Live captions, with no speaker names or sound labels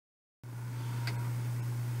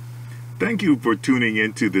Thank you for tuning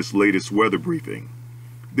into this latest weather briefing.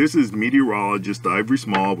 This is meteorologist Ivory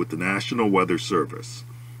Small with the National Weather Service.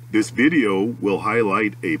 This video will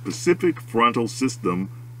highlight a Pacific frontal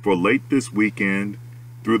system for late this weekend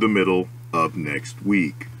through the middle of next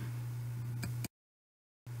week.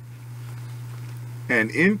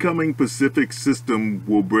 An incoming Pacific system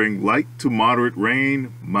will bring light to moderate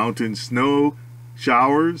rain, mountain snow,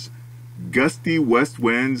 showers, gusty west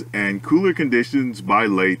winds, and cooler conditions by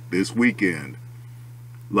late this weekend.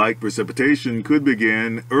 Light precipitation could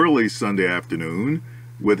begin early Sunday afternoon,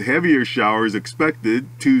 with heavier showers expected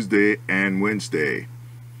Tuesday and Wednesday.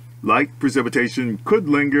 Light precipitation could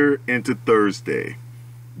linger into Thursday.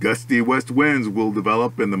 Gusty west winds will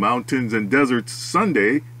develop in the mountains and deserts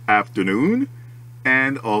Sunday afternoon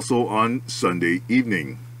and also on Sunday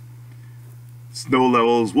evening. Snow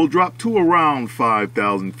levels will drop to around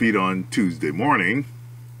 5,000 feet on Tuesday morning.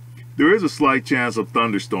 There is a slight chance of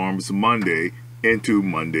thunderstorms Monday into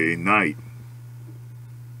Monday night.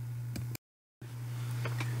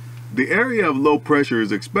 The area of low pressure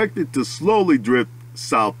is expected to slowly drift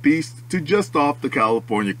southeast to just off the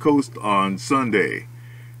California coast on Sunday.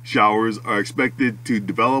 Showers are expected to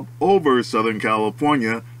develop over Southern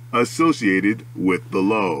California associated with the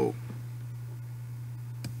low.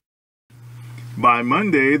 By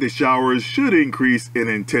Monday, the showers should increase in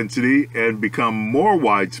intensity and become more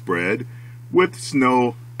widespread, with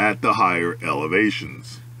snow at the higher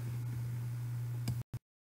elevations.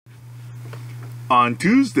 On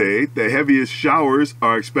Tuesday, the heaviest showers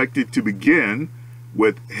are expected to begin,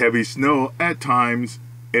 with heavy snow at times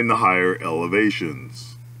in the higher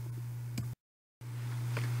elevations.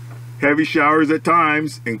 Heavy showers at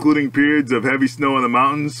times, including periods of heavy snow in the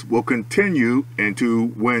mountains, will continue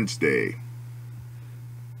into Wednesday.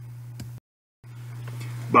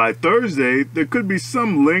 By Thursday, there could be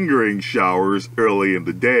some lingering showers early in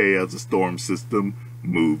the day as the storm system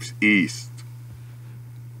moves east.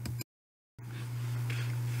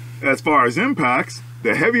 As far as impacts,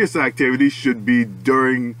 the heaviest activity should be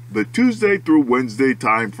during the Tuesday through Wednesday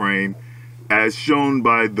time frame, as shown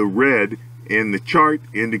by the red in the chart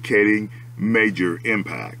indicating major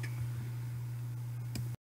impact.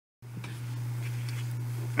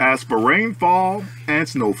 As for rainfall and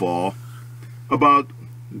snowfall, about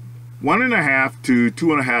 1.5 to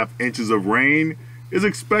 2.5 inches of rain is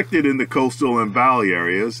expected in the coastal and valley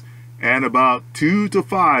areas, and about 2 to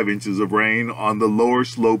 5 inches of rain on the lower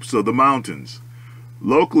slopes of the mountains.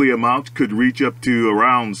 Locally, amounts could reach up to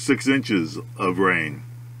around 6 inches of rain.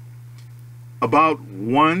 About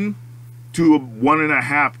 1 to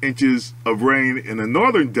 1.5 inches of rain in the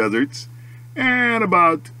northern deserts, and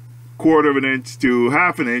about 1/4 of an inch to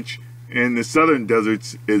 1/2 an inch in the southern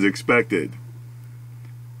deserts is expected.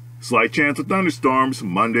 Slight chance of thunderstorms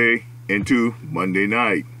Monday into Monday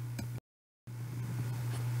night.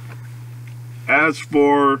 As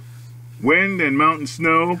for wind and mountain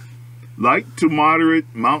snow, light to moderate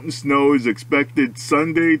mountain snow is expected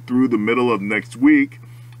Sunday through the middle of next week,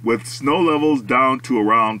 with snow levels down to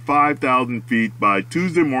around 5,000 feet by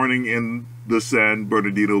Tuesday morning in the San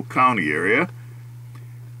Bernardino County area.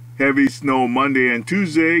 Heavy snow Monday and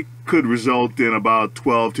Tuesday could result in about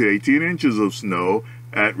 12 to 18 inches of snow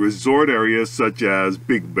at resort areas such as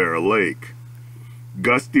Big Bear Lake.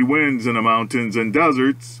 Gusty winds in the mountains and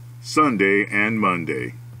deserts Sunday and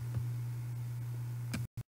Monday.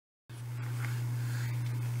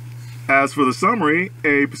 As for the summary,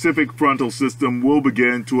 a Pacific frontal system will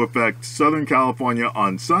begin to affect Southern California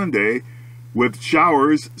on Sunday, with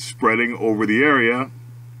showers spreading over the area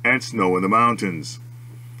and snow in the mountains.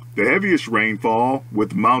 The heaviest rainfall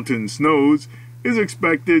with mountain snows is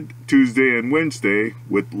expected Tuesday and Wednesday,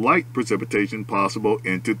 with light precipitation possible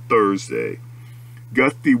into Thursday.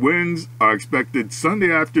 Gusty winds are expected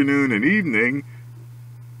Sunday afternoon and evening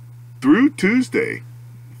through Tuesday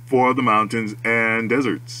for the mountains and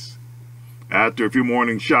deserts. After a few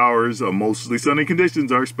morning showers, mostly sunny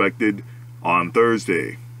conditions are expected on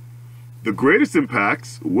Thursday. The greatest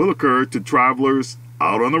impacts will occur to travelers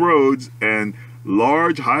out on the roads and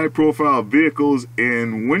large high-profile vehicles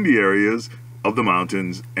in windy areas of the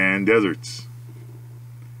mountains and deserts.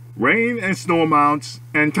 Rain and snow amounts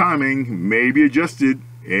and timing may be adjusted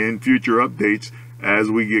in future updates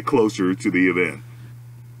as we get closer to the event.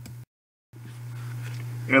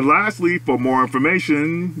 And lastly, for more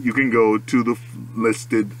information, you can go to the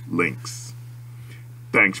listed links.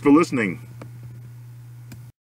 Thanks for listening.